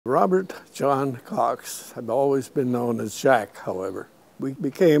Robert John Cox. I've always been known as Jack, however. We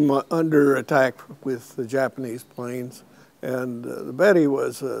became under attack with the Japanese planes, and the Betty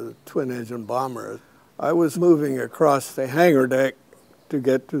was a twin-engine bomber. I was moving across the hangar deck to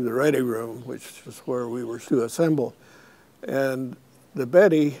get to the ready room, which is where we were to assemble, and the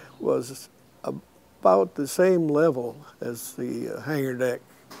Betty was about the same level as the hangar deck,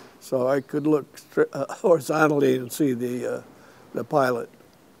 so I could look horizontally and see the pilot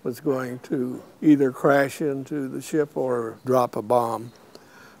was going to either crash into the ship or drop a bomb.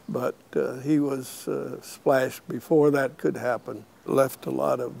 But he was splashed before that could happen. Left a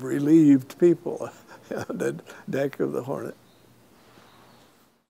lot of relieved people on the deck of the Hornet.